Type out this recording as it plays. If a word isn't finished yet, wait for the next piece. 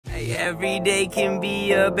Every day can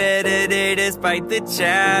be a better day despite the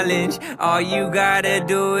challenge. All you gotta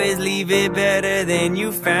do is leave it better than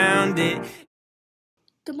you found it.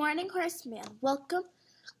 Good morning, Horseman. Welcome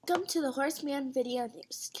to the Horseman Video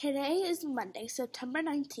News. Today is Monday, September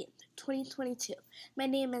 19th, 2022. My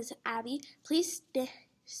name is Abby. Please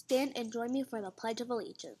stand and join me for the Pledge of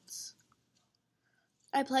Allegiance.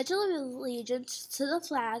 I pledge allegiance to the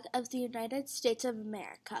flag of the United States of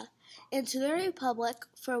America and to the republic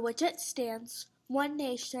for which it stands, one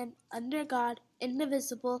nation, under God,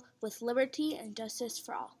 indivisible, with liberty and justice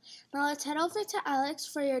for all. Now let's head over to Alex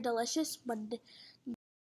for your delicious Monday.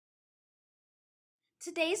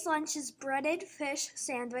 Today's lunch is breaded fish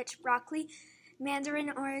sandwich, broccoli,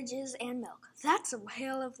 mandarin oranges, and milk. That's a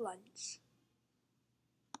whale of lunch.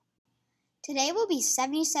 Today will be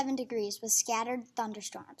 77 degrees with scattered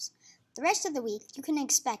thunderstorms. The rest of the week, you can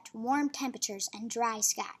expect warm temperatures and dry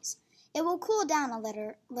skies. It will cool down a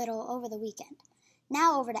little over the weekend.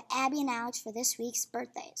 Now over to Abby and Alex for this week's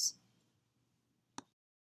birthdays.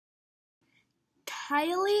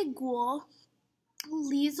 Kylie Gould,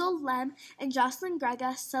 Liesl Lem, and Jocelyn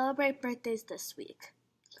Grega celebrate birthdays this week.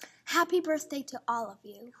 Happy birthday to all of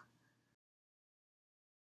you.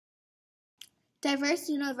 Diverse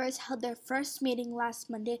Universe held their first meeting last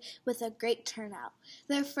Monday with a great turnout.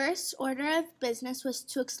 Their first order of business was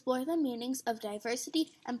to explore the meanings of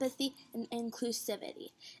diversity, empathy, and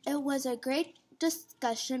inclusivity. It was a great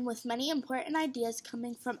discussion with many important ideas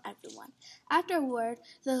coming from everyone. Afterward,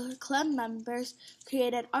 the club members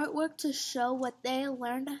created artwork to show what they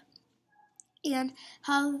learned and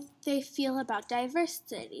how they feel about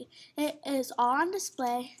diversity. It is all on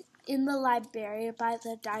display in the library by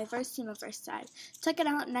the Diverse Universe side. Check it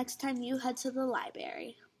out next time you head to the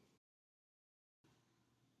library.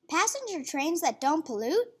 Passenger trains that don't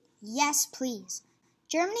pollute? Yes, please.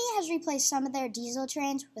 Germany has replaced some of their diesel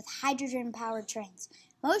trains with hydrogen-powered trains.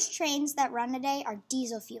 Most trains that run today are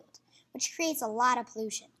diesel-fueled, which creates a lot of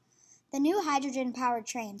pollution. The new hydrogen-powered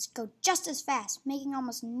trains go just as fast, making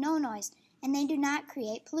almost no noise, and they do not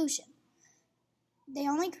create pollution. They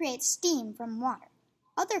only create steam from water.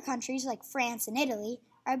 Other countries like France and Italy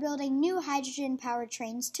are building new hydrogen-powered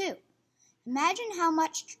trains too. Imagine how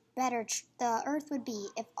much better the Earth would be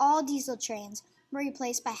if all diesel trains were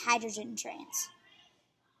replaced by hydrogen trains.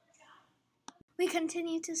 We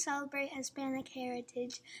continue to celebrate Hispanic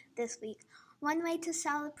heritage this week. One way to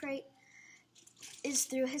celebrate is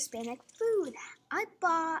through Hispanic food. I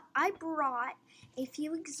brought a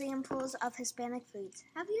few examples of Hispanic foods.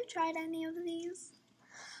 Have you tried any of these?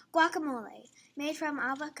 Guacamole, made from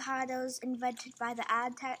avocados invented by the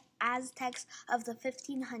Aztecs of the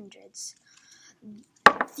 1500s.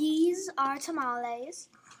 These are tamales,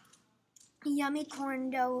 yummy corn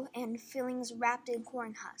dough, and fillings wrapped in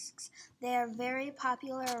corn husks. They are very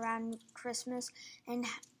popular around Christmas and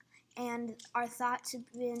are thought to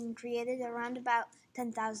have been created around about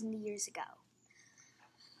 10,000 years ago.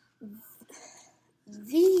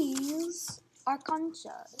 These are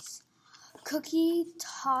conchas,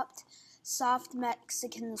 cookie-topped soft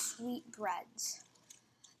Mexican sweetbreads.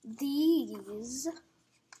 These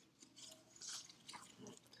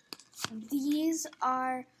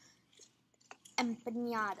are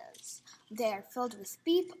empanadas. They're filled with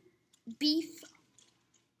beef,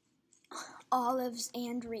 olives,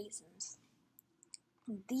 and raisins.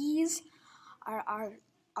 These are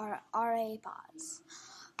arepas,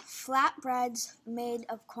 flatbreads made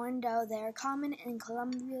of corn dough. They are common in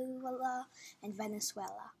Colombia and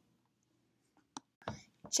Venezuela.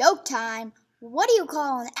 Joke time! What do you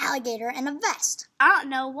call an alligator in a vest? I don't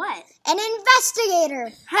know what. An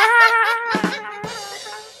investigator!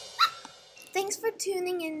 Thanks for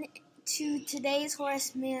tuning in to today's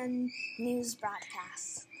Horseman News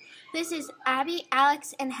broadcast. This is Abby,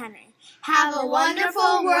 Alex, and Henry. Have a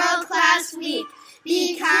wonderful world-class week.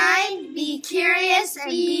 Be kind, be curious, and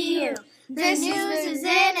be you. The news is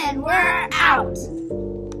in and we're out.